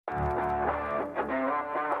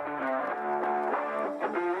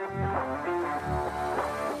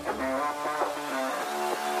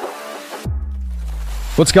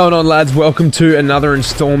What's going on, lads? Welcome to another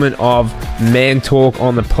installment of Man Talk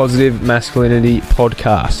on the Positive Masculinity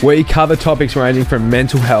Podcast. We cover topics ranging from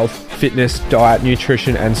mental health, fitness, diet,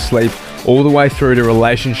 nutrition, and sleep, all the way through to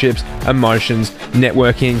relationships, emotions,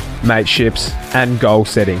 networking, mateships, and goal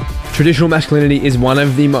setting. Traditional masculinity is one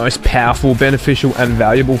of the most powerful, beneficial, and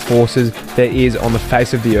valuable forces there is on the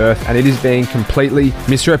face of the earth, and it is being completely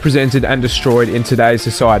misrepresented and destroyed in today's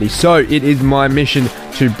society. So it is my mission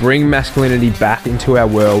to bring masculinity back into our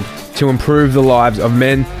world to improve the lives of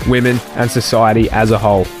men, women, and society as a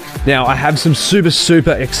whole. Now, I have some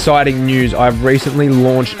super exciting news. I've recently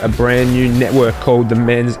launched a brand new network called the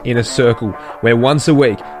Men's Inner Circle, where once a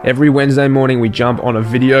week, every Wednesday morning, we jump on a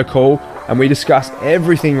video call and we discuss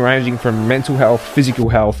everything ranging from mental health, physical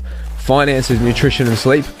health, finances, nutrition and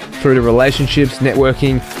sleep, through to relationships,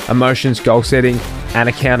 networking, emotions, goal setting, and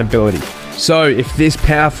accountability. So if this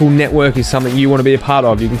powerful network is something you want to be a part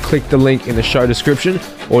of, you can click the link in the show description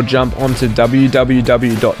or jump onto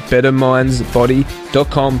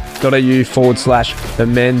www.bettermindsbody.com.au/the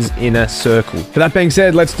Men's Inner Circle. With that being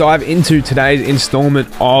said, let's dive into today's installment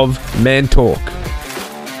of Man Talk.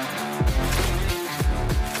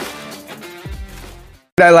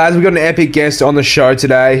 G'day lads, we've got an epic guest on the show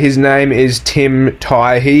today. His name is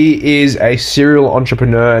Tsai. He is a serial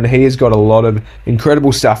entrepreneur and he has got a lot of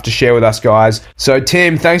incredible stuff to share with us guys. So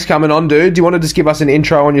Tim, thanks for coming on, dude. Do you want to just give us an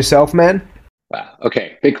intro on yourself, man? Wow.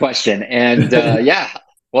 Okay. Big question. And yeah,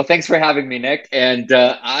 well, thanks for having me, Nick. And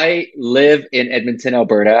I live in Edmonton,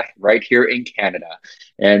 Alberta, right here in Canada.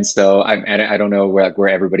 And so I don't know where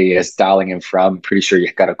everybody is dialing in from. Pretty sure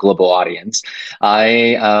you've got a global audience.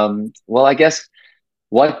 I guess,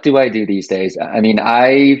 what do I do these days? I mean,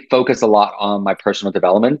 I focus a lot on my personal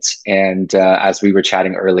development. And as we were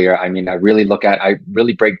chatting earlier, I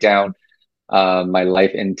really break down my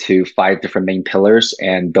life into 5 different main pillars.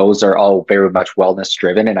 And those are all very much wellness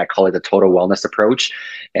driven. And I call it the total wellness approach.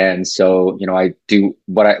 And so, I do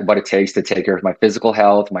what it takes to take care of my physical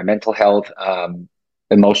health, my mental health,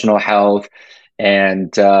 emotional health,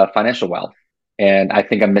 and financial wealth. And I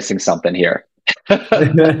think I'm missing something here.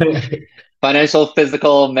 Financial,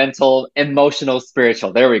 physical, mental, emotional,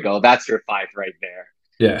 spiritual. There we go. That's your 5 right there.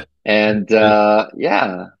 Yeah. And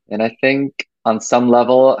and I think on some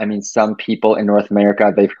level, some people in North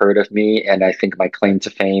America, they've heard of me. And I think my claim to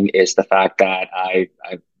fame is the fact that I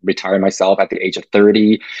retired myself at the age of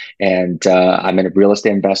 30. And I'm a real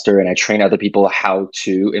estate investor and I train other people how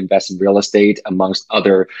to invest in real estate amongst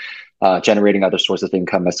other generating other sources of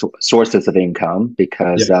income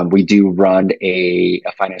because we do run a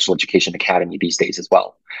financial education academy these days as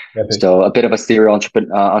well. So a bit of a serial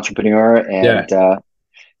entrepreneur and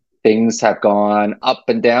things have gone up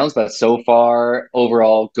and downs, but so far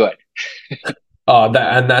overall good.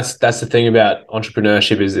 That's the thing about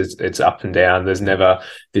entrepreneurship is it's up and down. There's never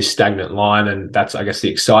this stagnant line, and that's, I guess, the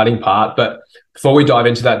exciting part. But before we dive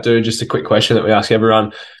into that, dude, just a quick question that we ask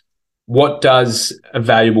everyone. What does a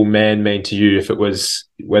valuable man mean to you?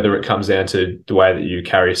 Whether it comes down to the way that you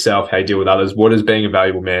carry yourself, how you deal with others, what does being a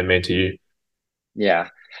valuable man mean to you? Yeah.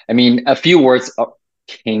 A few words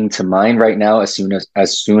came to mind right now as soon as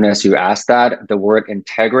you asked that. The word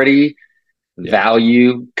integrity,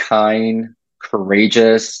 value, kind,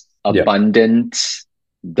 courageous, abundant.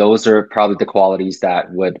 Those are probably the qualities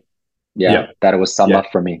that would sum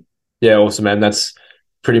up for me. Yeah, awesome, man. That's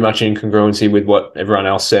pretty much in congruency with what everyone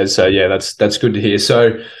else says. So yeah, that's good to hear.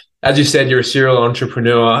 So as you said, you're a serial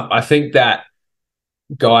entrepreneur. I think that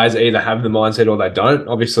guys either have the mindset or they don't.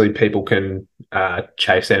 Obviously people can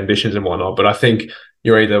chase ambitions and whatnot, but I think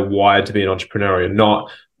you're either wired to be an entrepreneur or you're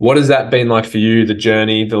not. What has that been like for you, the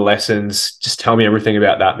journey, the lessons? Just tell me everything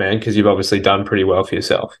about that, man, because you've obviously done pretty well for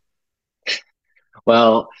yourself.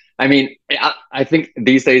 Well, I think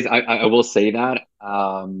these days I will say that.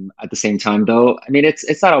 At the same time, though,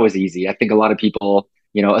 it's not always easy. I think a lot of people,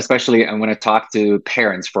 especially when I talk to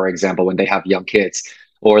parents, for example, when they have young kids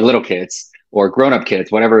or little kids or grown-up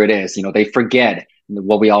kids, whatever it is, they forget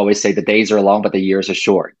what we always say: the days are long, but the years are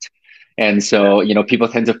short. And so, people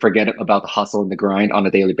tend to forget about the hustle and the grind on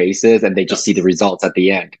a daily basis, and they just see the results at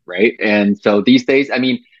the end, right? And so these days,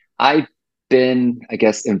 I've been, I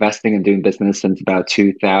guess, investing and doing business since about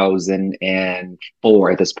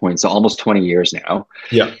 2004 at this point. So almost 20 years now.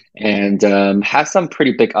 Yeah. And have some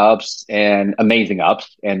pretty big ups and amazing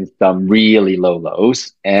ups and some really low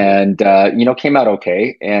lows, and, came out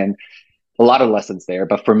okay. And a lot of lessons there.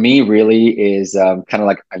 But for me, really is kind of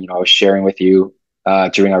like, I was sharing with you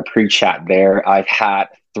during our pre-chat there, I've had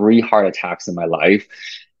 3 heart attacks in my life.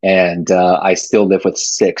 and I still live with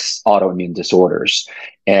 6 autoimmune disorders,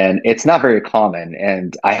 and it's not very common.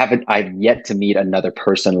 And I've yet to meet another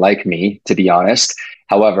person like me, to be honest.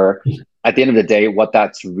 However, at the end of the day, what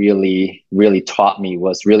that's really, really taught me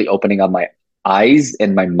was really opening up my eyes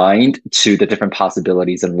and my mind to the different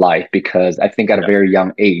possibilities in life. Because I think at a Yeah. very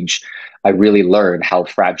young age, I really learned how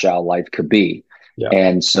fragile life could be. Yeah.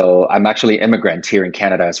 And so I'm actually an immigrant here in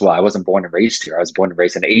Canada as well. I wasn't born and raised here. I was born and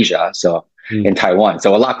raised in Asia, so in Mm. Taiwan,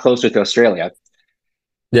 so a lot closer to Australia.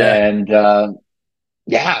 Yeah. And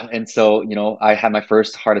yeah, and so I had my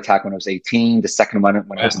first heart attack when I was 18, the second one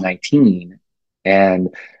when I was Wow. 19,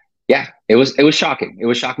 and yeah, it was shocking. It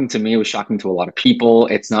was shocking to me. It was shocking to a lot of people.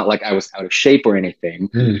 It's not like I was out of shape or anything.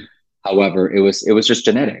 Mm. However, it was just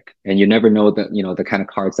genetic, and you never know the kind of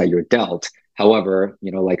cards that you're dealt. However,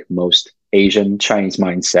 like most Asian Chinese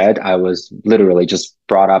mindset, I was literally just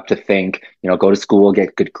brought up to think, go to school,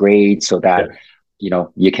 get good grades, so that Yeah.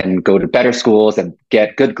 you can go to better schools and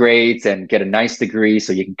get good grades and get a nice degree,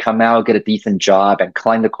 so you can come out, get a decent job, and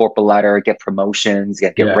climb the corporate ladder, get promotions,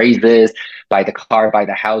 get Yeah. raises, buy the car, buy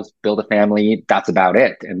the house, build a family. That's about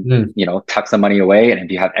it. And Mm. tuck some money away, and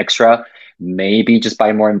if you have extra, maybe just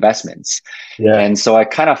buy more investments. Yeah. And so I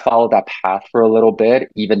kind of followed that path for a little bit,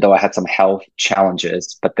 even though I had some health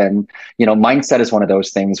challenges. But then, mindset is one of those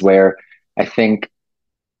things where I think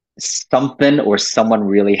something or someone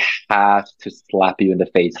really has to slap you in the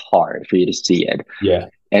face hard for you to see it. Yeah.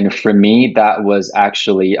 And for me, that was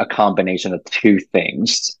actually a combination of two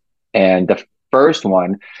things. And the first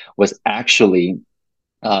one was actually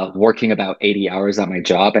working about 80 hours at my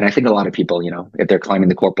job. And I think a lot of people, if they're climbing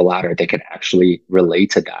the corporate ladder, they can actually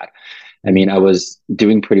relate to that. I Mm. mean, I was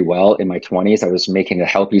doing pretty well in my 20s. I was making a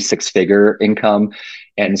healthy 6-figure income.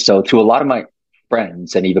 And so to a lot of my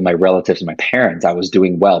friends and even my relatives and my parents, I was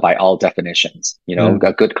doing well by all definitions. Mm.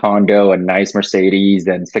 A good condo, a nice Mercedes,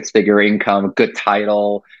 and 6-figure income, a good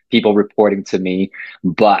title, people reporting to me.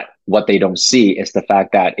 But what they don't see is the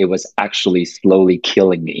fact that it was actually slowly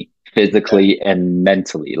killing me Yeah. physically and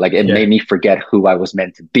mentally. Like, it Yeah. made me forget who I was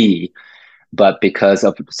meant to be. But because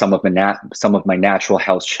of some of my natural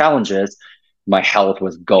health challenges, my health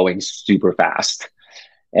was going super fast.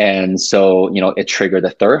 And so, it triggered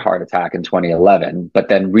the third heart attack in 2011. But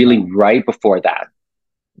then, really, right before that,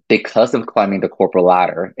 because of climbing the corporate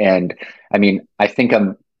ladder, and I mean, I think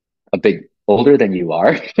I'm a bit older than you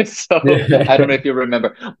are. So I don't know Yeah. if you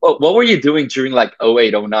remember. What were you doing during like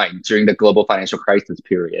 08, 09, during the global financial crisis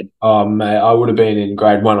period? Oh, mate, I would have been in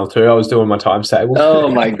grade 1 or 2. I was doing my times table. Oh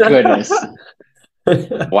my goodness.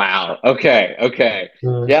 Wow. Okay. Okay.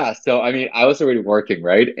 Mm. Yeah. So, I mean, I was already working,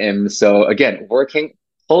 right? And so, again, working,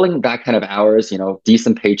 pulling that kind of hours,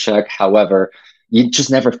 decent paycheck. However, you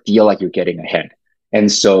just never feel like you're getting ahead.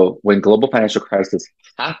 And so, when global financial crisis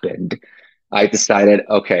happened, I decided,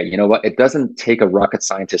 okay, you know what? It doesn't take a rocket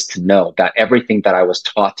scientist to know that everything that I was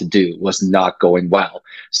taught to do was not going well.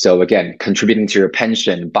 So, again, contributing to your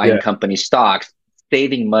pension, buying Yeah. company stocks,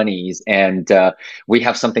 saving monies, and we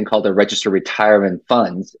have something called the registered retirement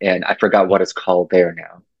funds, and I forgot what it's called there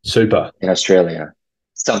now Super. in Australia,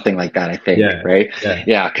 something like that, I think, Yeah. right? Yeah.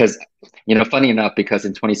 Yeah, because funny enough, because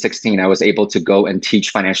in 2016 I was able to go and teach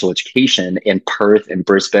financial education in Perth, in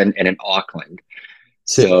Brisbane, and in Auckland.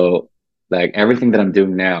 Sick. So, like, everything that I'm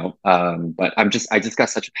doing now, but I just got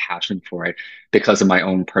such a passion for it because of my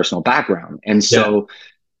own personal background. And Yeah. so,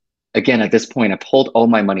 again, at this point, I pulled all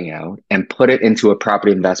my money out and put it into a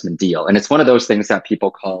property investment deal. And it's one of those things that people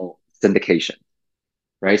call syndication,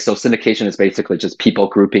 right? So syndication is basically just people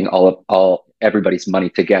grouping all everybody's money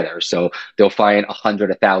together. So they'll find 100,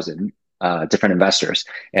 1,000 different investors,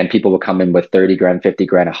 and people will come in with 30 grand, 50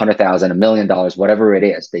 grand, 100,000, $1 million, whatever it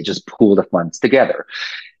is. They just pool the funds together.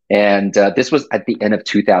 And this was at the end of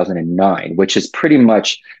 2009, which is pretty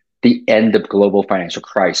much the end of global financial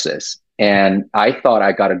crisis. And I thought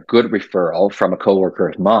I got a good referral from a coworker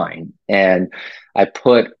of mine. And I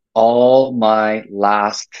put all my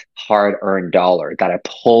last hard-earned dollar that I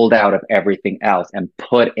pulled out of everything else and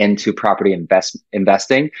put into property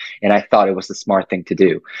investing. And I thought it was the smart thing to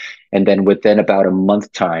do. And then within about a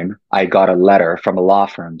month time, I got a letter from a law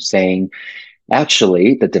firm saying,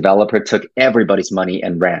 actually, the developer took everybody's money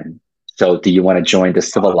and ran. So do you want to join the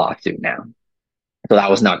civil Ah, lawsuit now? So that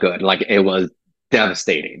was not good. Like, it was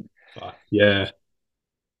devastating. fuck. Yeah.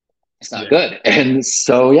 It's not Yeah. good. And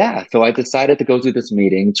so, yeah, so I decided to go to this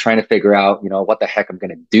meeting, trying to figure out, what the heck I'm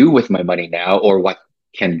going to do with my money now, or what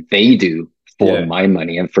can they do for Yeah. my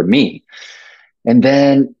money and for me. And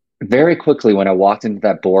then very quickly, when I walked into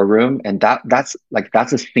that boardroom, and that's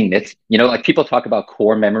a scene. It's, like, people talk about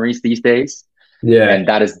core memories these days. Yeah. And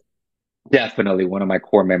that is Definitely one of my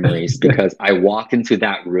core memories because I walked into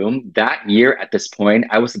that room that year. At this point,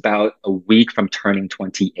 I was about a week from turning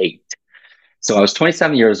 28. So I was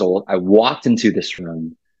 27 years old. I walked into this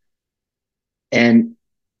room and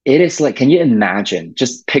it is like, can you imagine?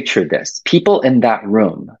 Just picture this. People in that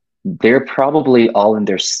room, they're probably all in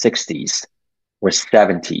their 60s or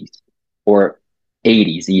 70s or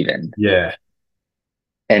 80s even. Yeah.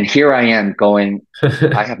 And here I am going,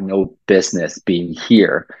 I have no business being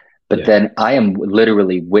here. But Yeah. then I am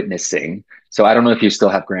literally witnessing. So I don't know if you still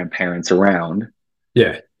have grandparents around.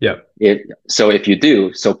 Yeah. Yeah. So if you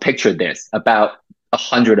do, so picture this, about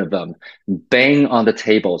 100 of them bang on the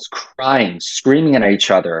tables, crying, screaming at each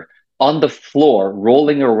other on the floor,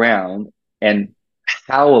 rolling around and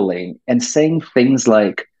howling and saying things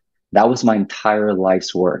like, that was my entire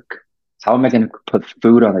life's work. How am I going to put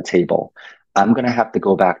food on the table? I'm going to have to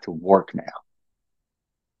go back to work now.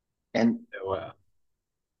 And Yeah, wow.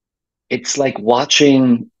 it's like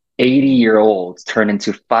watching 80-year-olds turn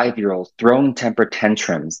into 5-year-olds throwing temper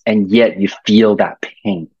tantrums, and yet you feel that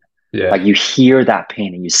pain. Yeah. Like you hear that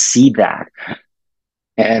pain and you see that.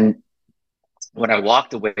 And when I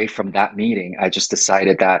walked away from that meeting, I just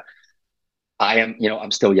decided that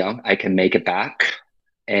I'm still young. I can make it back.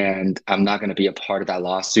 And I'm not going to be a part of that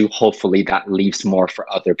lawsuit. Hopefully that leaves more for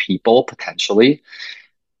other people potentially.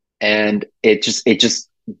 And it just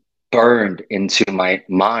burned into my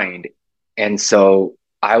mind. And so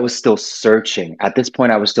I was still searching. At this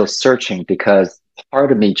point, I was still searching because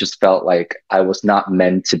part of me just felt like I was not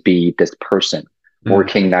meant to be this person Mm.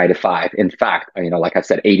 working 9 to 5. In fact, like I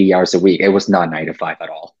said, 80 hours a week. It was not 9 to 5 at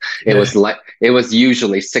all. Yeah. It was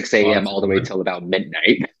usually 6 a.m. Lots all of the way time. till about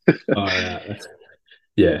midnight. Oh, yeah.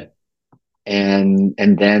 Yeah. And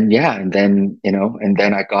then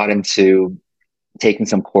I got into taking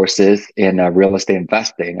some courses in real estate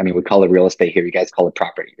investing. I mean, we call it real estate here. You guys call it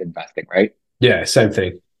property investing, right? Yeah. Same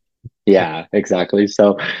thing. Yeah, exactly.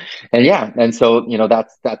 So, that's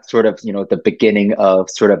sort of, the beginning of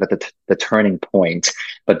sort of at the turning point.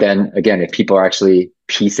 But then again, if people are actually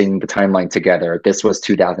piecing the timeline together, this was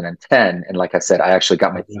 2010. And like I said, I actually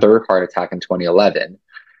got my Yeah. third heart attack in 2011.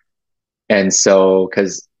 And so,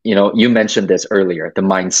 because, you mentioned this earlier, the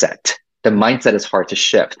mindset is hard to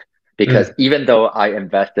shift because Mm. even though I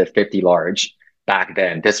invested 50 large back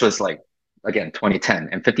then, this was like, again, 2010,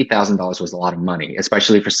 and $50,000 was a lot of money,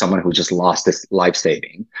 especially for someone who just lost this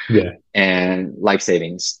Yeah. life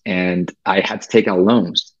savings. And I had to take out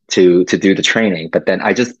loans to do the training. But then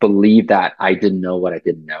I just believed that I didn't know what I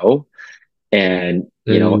didn't know. And,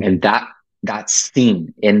 and Mm. that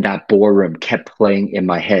scene in that boardroom kept playing in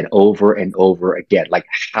my head over and over again. Like,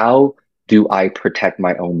 how do I protect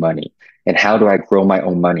my own money? And how do I grow my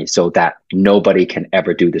own money so that nobody can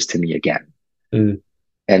ever do this to me again? Mm.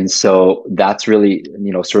 And so that's really,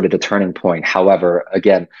 sort of the turning point. However,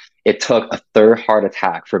 again, it took a third heart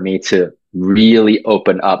attack for me to really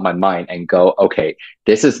open up my mind and go, okay,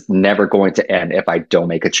 this is never going to end if I don't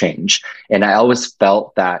make a change. And I always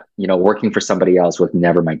felt that, working for somebody else was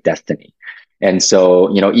never my destiny. And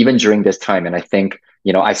so, even during this time, and I think,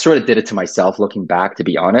 I sort of did it to myself looking back, to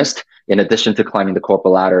be honest. In addition to climbing the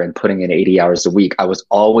corporate ladder and putting in 80 hours a week, I was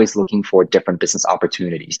always looking for different business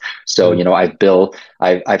opportunities. So, Mm.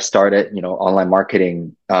 I've started, online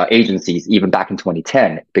marketing agencies even back in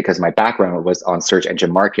 2010 because my background was on search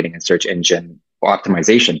engine marketing and search engine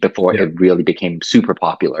optimization before Yeah. it really became super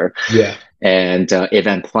popular. Yeah. And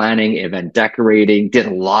event planning, event decorating, did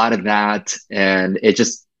a lot of that. And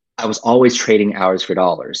I was always trading hours for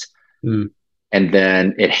dollars. Mm. And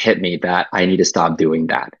then it hit me that I need to stop doing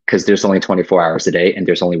that because there's only 24 hours a day and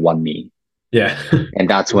there's only one me. Yeah. And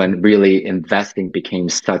that's when really investing became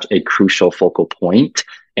such a crucial focal point,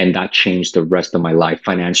 and that changed the rest of my life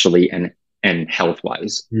financially and health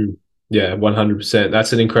wise. Mm. Yeah, 100%.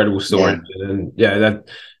 That's an incredible story. Yeah. And yeah,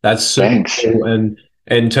 that's super Thanks. cool. And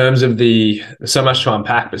in terms of so much to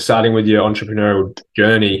unpack, but starting with your entrepreneurial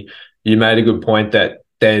journey, you made a good point that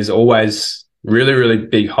there's always really, really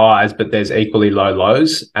big highs, but there's equally low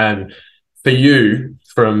lows. And for you,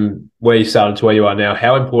 from where you started to where you are now,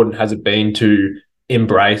 how important has it been to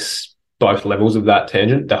embrace both levels of that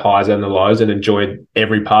tangent, the highs and the lows, and enjoy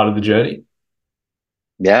every part of the journey?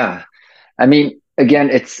 Yeah. I mean,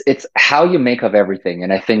 again, it's how you make of everything.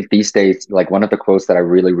 And I think these days, like one of the quotes that I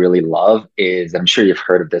really, really love is, I'm sure you've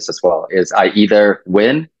heard of this as well, is I either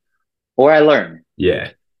win or I learn.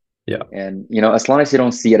 Yeah. Yeah. And, as long as you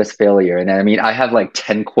don't see it as failure. And I mean, I have like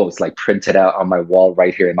 10 quotes like printed out on my wall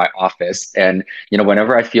right here in my office. And,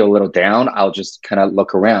 whenever I feel a little down, I'll just kind of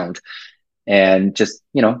look around and just,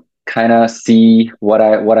 kind of see what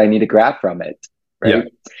I need to grab from it. Yeah.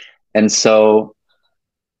 Right. And so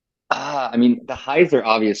I mean, the highs are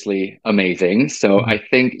obviously amazing. So Mhm. I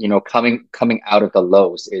think, coming out of the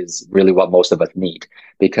lows is really what most of us need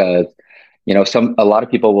because, a lot of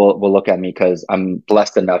people will look at me because I'm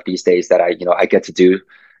blessed enough these days that I get to do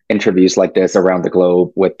interviews like this around the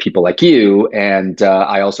globe with people like you. And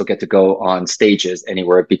I also get to go on stages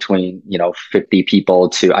anywhere between, 50 people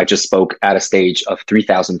to, I just spoke at a stage of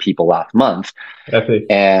 3,000 people last month. Epic.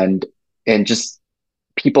 And, and just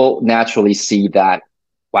people naturally see that,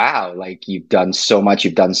 wow, like you've done so much,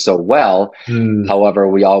 you've done so well. Mm, However,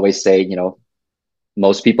 we always say,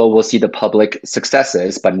 most people will see the public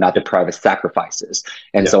successes, but not the yeah, private sacrifices.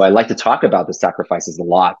 And yeah. so I like to talk about the sacrifices a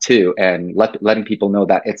lot too, and letting people know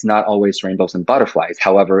that it's not always rainbows and butterflies.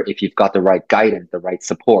 However, if you've got the right guidance, the right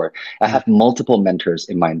support, I Mm, have multiple mentors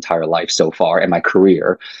in my entire life so far in my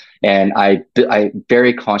career. And I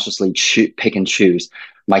very consciously pick and choose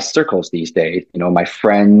my circles these days, my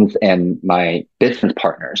friends and my business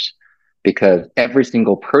partners, because every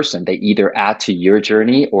single person, they either add to your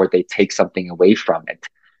journey or they take something away from it.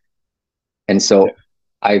 And yeah. so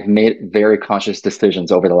I've made very conscious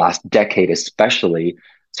decisions over the last decade, especially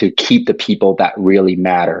to keep the people that really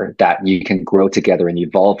matter, that you can grow together and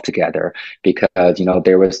evolve together. Because,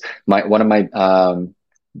 there was one of my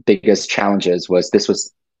biggest challenges was this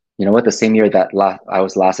was, the same year that I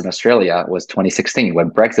was last in Australia was 2016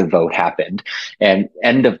 when Brexit vote happened. And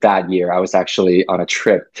end of that year, I was actually on a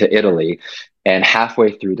trip to Italy. And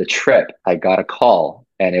halfway through the trip, I got a call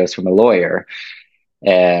and it was from a lawyer.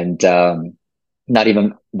 And not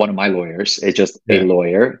even one of my lawyers, it's just a Yeah.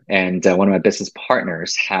 lawyer. And one of my business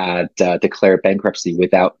partners had declared bankruptcy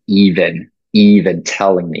without even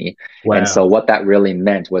telling me. And so Wow. what that really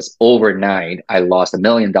meant was overnight, I lost $1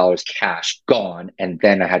 million cash gone. And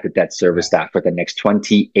then I had to debt Yeah. service that for the next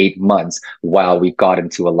 28 months while we got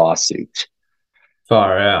into a lawsuit.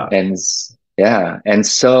 Far out. And yeah. And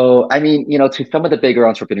so, I mean, to some of the bigger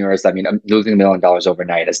entrepreneurs, I mean, losing $1 million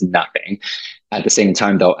overnight is nothing. At the same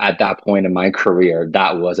time, though, at that point in my career,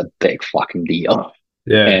 that was a big fucking deal.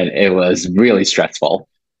 Yeah. And it was really stressful.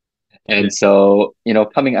 Yeah. And so,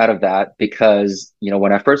 coming out of that, because,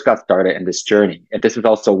 when I first got started in this journey, and this is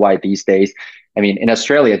also why these days, I mean, in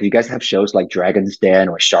Australia, do you guys have shows like Dragon's Den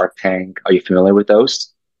or Shark Tank? Are you familiar with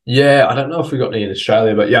those? Yeah. I don't know if we got any in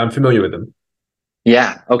Australia, but yeah, I'm familiar with them.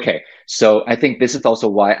 Yeah. Okay. So I think this is also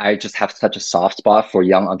why I just have such a soft spot for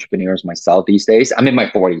young entrepreneurs myself these days. I'm in my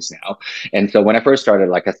 40s now. And so when I first started,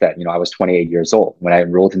 like I said, I was 28 years old when I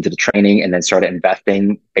enrolled into the training and then started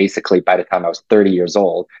investing basically by the time I was 30 years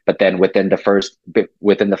old. But then within the first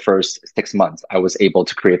 6 months, I was able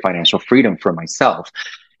to create financial freedom for myself.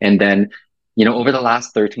 And then over the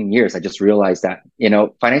last 13 years, I just realized that,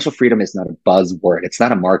 financial freedom is not a buzzword. It's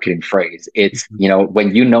not a marketing phrase. It's, Mhm.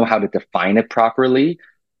 when you know how to define it properly,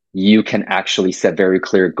 you can actually set very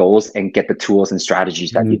clear goals and get the tools and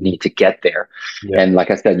strategies that you Mm, need to get there. yeah. And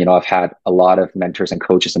like I said, I've had a lot of mentors and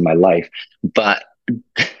coaches in my life, but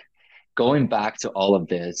going back to all of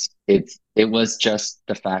this, it was just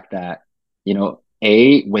the fact that,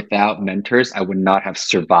 without mentors, I would not have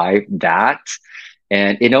survived that.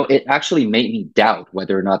 And, it actually made me doubt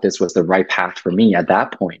whether or not this was the right path for me at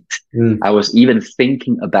that point. Mm, I was even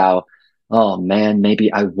thinking about, oh man, maybe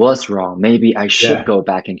I was wrong. Maybe I should yeah. go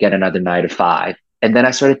back and get another 9 to 5. And then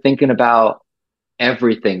I started thinking about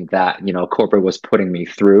everything that, corporate was putting me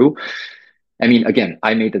through. I mean, again,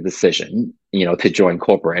 I made the decision, to join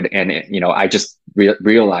corporate, and I just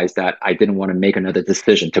realized that I didn't want to make another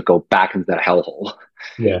decision to go back into that hellhole.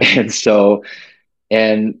 Yeah. And so,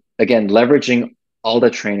 and again, leveraging all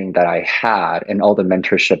the training that I had and all the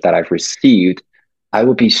mentorship that I've received, I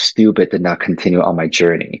would be stupid to not continue on my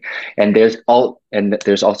journey. And there's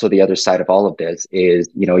also the other side of all of this is,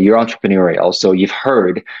 you're entrepreneurial. So you've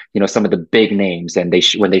heard, some of the big names, and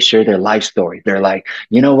when they share their life story, they're like,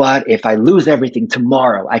 you know what, if I lose everything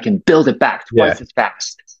tomorrow, I can build it back Yeah. twice as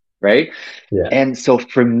fast. Right. Yeah. And so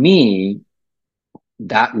for me,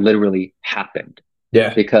 that literally happened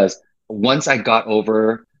Yeah. because once I got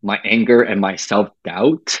over my anger and my self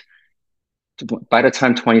doubt, by the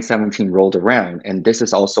time 2017 rolled around, and this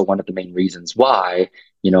is also one of the main reasons why,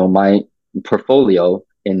 my portfolio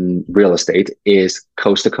in real estate is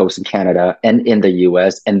coast to coast in Canada and in the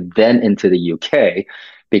US and then into the UK,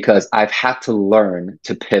 because I've had to learn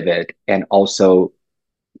to pivot and also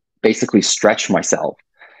basically stretch myself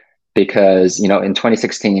because in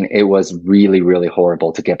 2016 it was really really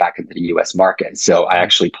horrible to get back into the US market, so I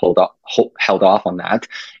actually held off on that.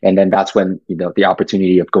 And then that's when the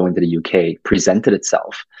opportunity of going to the UK presented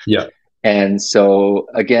itself. Yeah. And so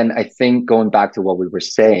again, I think going back to what we were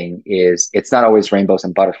saying is it's not always rainbows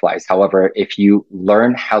and butterflies. However, if you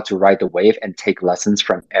learn how to ride the wave and take lessons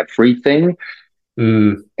from everything,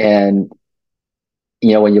 Mm, and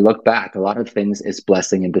when you look back, a lot of things is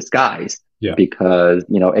blessing in disguise yeah. because,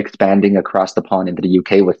 expanding across the pond into the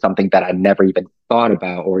UK was something that I never even thought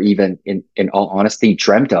about or even in all honesty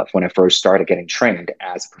dreamt of when I first started getting trained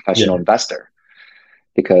as a professional Yeah. investor.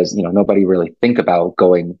 Because, nobody really think about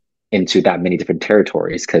going into that many different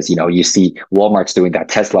territories because, you see Walmart's doing that,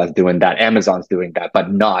 Tesla's doing that, Amazon's doing that,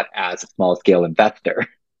 but not as a small scale investor.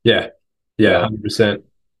 Yeah. Yeah. So 100%.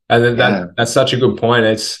 And then yeah, that's such a good point.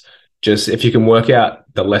 It's just if you can work out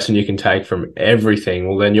the lesson you can take from everything,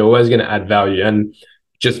 well, then you're always going to add value. And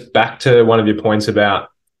just back to one of your points about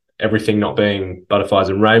everything not being butterflies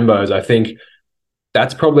and rainbows, I think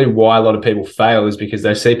that's probably why a lot of people fail is because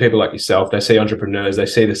they see people like yourself, they see entrepreneurs, they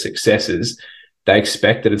see the successes, they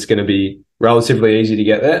expect that it's going to be relatively easy to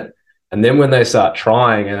get there. And then when they start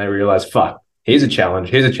trying and they realize, fuck, here's a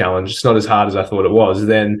challenge, it's not as hard as I thought it was,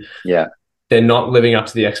 then yeah, they're not living up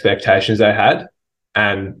to the expectations they had.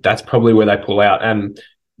 And that's probably where they pull out. And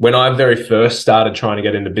when I very first started trying to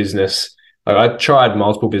get into business, like I tried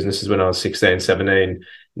multiple businesses when I was 16, 17,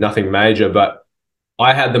 nothing major, but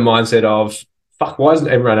I had the mindset of, fuck, why isn't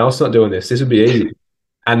everyone else not doing this? This would be easy.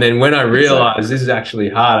 And then when I realized exactly. this is actually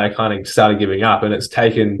hard, I kind of started giving up. And it's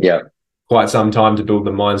taken Yeah, quite some time to build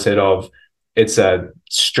the mindset of it's a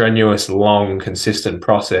strenuous, long, consistent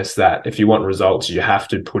process that if you want results, you have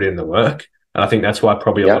to put in the work. And I think that's why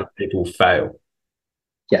probably a lot yeah. of people fail.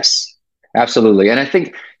 Yes, absolutely. And I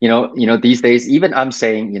think, these days, even I'm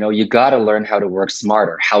saying, you got to learn how to work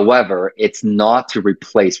smarter. However, it's not to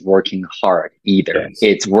replace working hard either. Yes.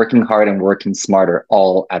 It's working hard and working smarter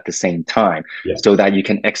all at the same time Yeah. so that you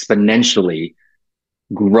can exponentially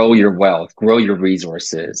grow your wealth, grow your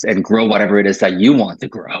resources, and grow whatever it is that you want to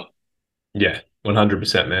grow. Yeah.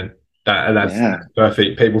 100%, man. That's Yeah,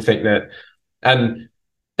 perfect. People think that, and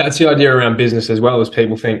that's the idea around business as well, as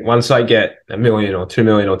people think once I get 1 million or 2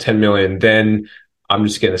 million or 10 million, then I'm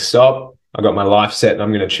just going to stop. I got my life set and I'm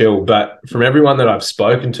going to chill. But from everyone that I've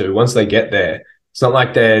spoken to, once they get there, it's not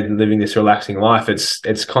like they're living this relaxing life.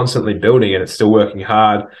 It's constantly building and it's still working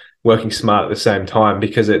hard, working smart at the same time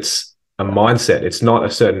because it's a mindset. It's not a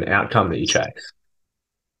certain outcome that you chase.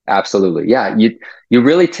 absolutely. Yeah, you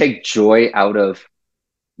really take joy out of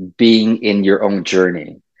being in your own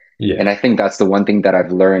journey. Yeah. And I think that's the one thing that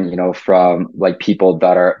I've learned, from like people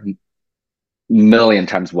that are million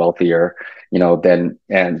times wealthier, than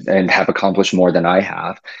and have accomplished more than I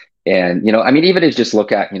have. And I mean, even if you just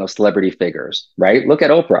look at celebrity figures, right? Look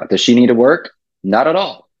at Oprah. Does she need to work? Not at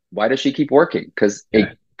all. Why does she keep working? Because Yeah.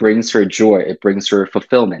 it brings her joy. It brings her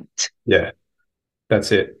fulfillment. Yeah.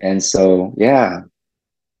 That's it. And so, yeah,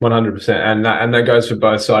 100%. And that goes for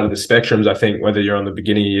both sides of the spectrums. I think whether you're on the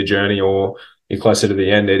beginning of your journey or you're closer to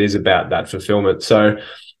the end, it is about that fulfillment. So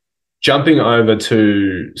jumping over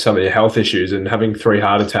to some of your health issues and having 3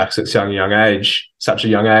 heart attacks at such a young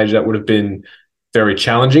age, that would have been very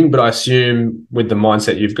challenging. But I assume with the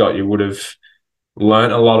mindset you've got, you would have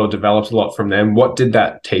learned a lot or developed a lot from them. What did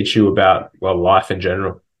that teach you about, well, life in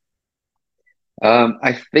general?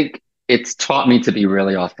 I think it's taught me to be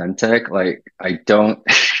really authentic. Like I don't,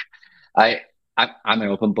 I, I'm an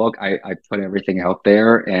open book. I put everything out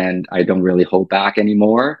there and I don't really hold back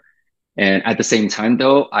anymore. And at the same time,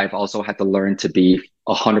 though, I've also had to learn to be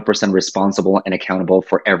 100% responsible and accountable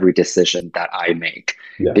for every decision that I make.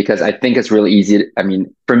 Yeah. Because I think it's really easy. I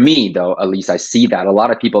mean, for me, though, at least I see that a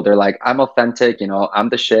lot of people, they're like, I'm authentic, I'm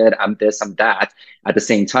the shit, I'm this, I'm that. At the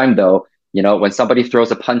same time, though, when somebody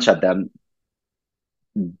throws a punch at them,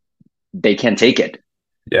 they can't take it.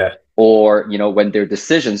 Yeah. Or, when their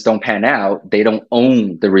decisions don't pan out, they don't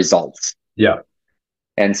own the results. Yeah.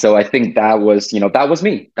 And so I think that was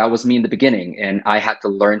me. That was me in the beginning. And I had to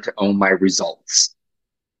learn to own my results.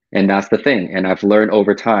 And that's the thing. And I've learned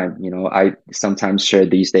over time, I sometimes share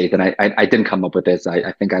these days, and I didn't come up with this.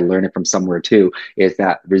 I think I learned it from somewhere too, is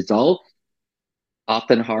that results,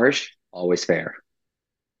 often harsh, always fair.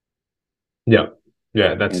 Yeah.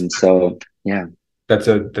 Yeah. That's And so, yeah, that's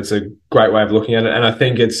a great way of looking at it. And I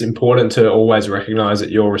think it's important to always recognize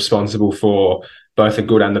that you're responsible for both the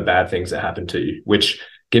good and the bad things that happen to you, which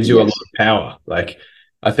gives you a lot yes, of power. Like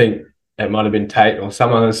I think it might have been Tate or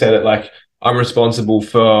someone that said it like, I'm responsible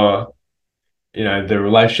for, the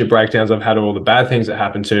relationship breakdowns I've had or all the bad things that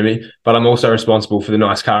happen to me, but I'm also responsible for the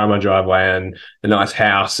nice car in my driveway and the nice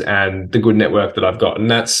house and the good network that I've got. And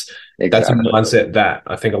that's a exactly. mindset that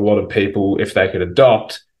I think a lot of people, if they could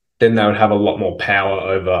adopt, then they would have a lot more power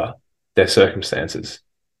over their circumstances.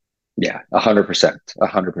 Yeah, 100%,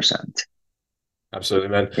 100%. Absolutely,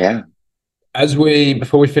 man. Yeah.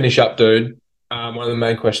 Before we finish up, dude, one of the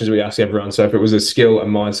main questions we ask everyone, so if it was a skill, a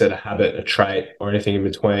mindset, a habit, a trait, or anything in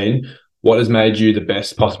between, what has made you the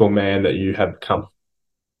best possible man that you have become?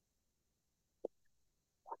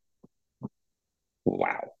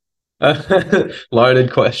 Wow.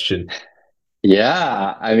 Loaded question.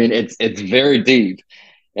 Yeah, I mean it's very deep,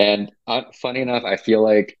 and funny enough, I feel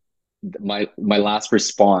like my last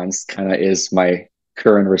response kind of is my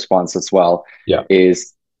current response as well. Yeah.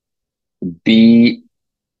 Is be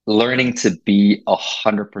learning to be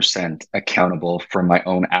 100% accountable for my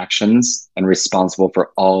own actions and responsible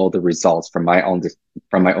for all the results from my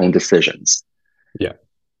own decisions. Yeah.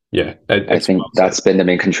 Yeah. I It's think well said. that's been the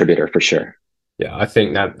main contributor for sure. Yeah, I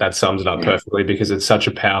think that sums it up Yeah, perfectly because it's such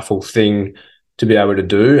a powerful thing to be able to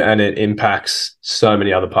do, and it impacts so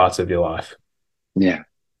many other parts of your life. yeah,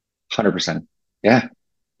 100%. Yeah.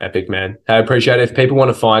 Epic, man. I appreciate it. If people want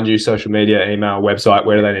to find you, social media, email, website,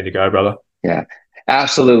 where do they need to go, brother? Yeah,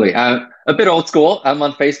 absolutely. I'm a bit old school. I'm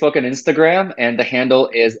on Facebook and Instagram, and the handle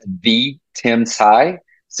is the Tim Tsai.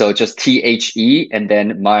 So just THE and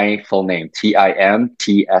then my full name,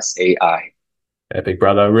 TIMTSAI. Epic,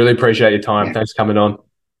 brother. Really appreciate your time. Yeah. Thanks for coming on.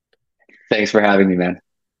 Thanks for having me, man.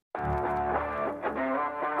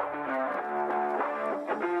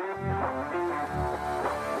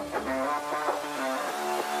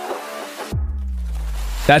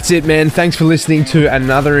 That's it, man. Thanks for listening to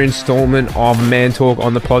another installment of Man Talk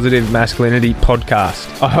on the Positive Masculinity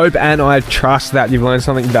podcast. I hope and I trust that you've learned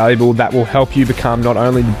something valuable that will help you become not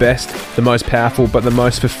only the best, the most powerful, but the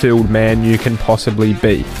most fulfilled man you can possibly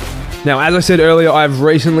be. Now, as I said earlier, I've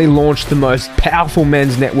recently launched the most powerful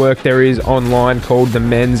men's network there is online called the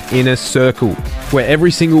Men's Inner Circle, where every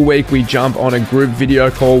single week we jump on a group video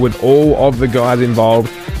call with all of the guys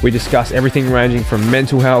involved. We discuss everything ranging from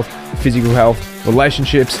mental health, physical health,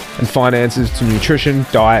 relationships and finances to nutrition,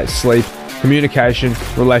 diet, sleep, communication,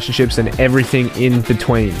 relationships, and everything in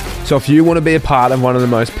between. So if you want to be a part of one of the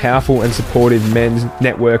most powerful and supportive men's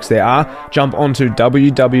networks there are, jump onto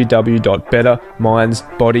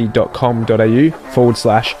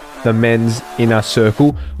www.bettermindsbody.com.au/the Men's Inner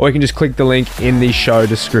Circle, or you can just click the link in the show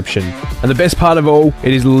description. And the best part of all,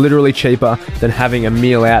 it is literally cheaper than having a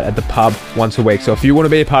meal out at the pub once a week. So if you want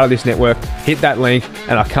to be a part of this network, hit that link,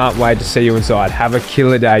 and I can't wait to see you inside. Have a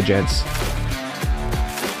killer day, gents.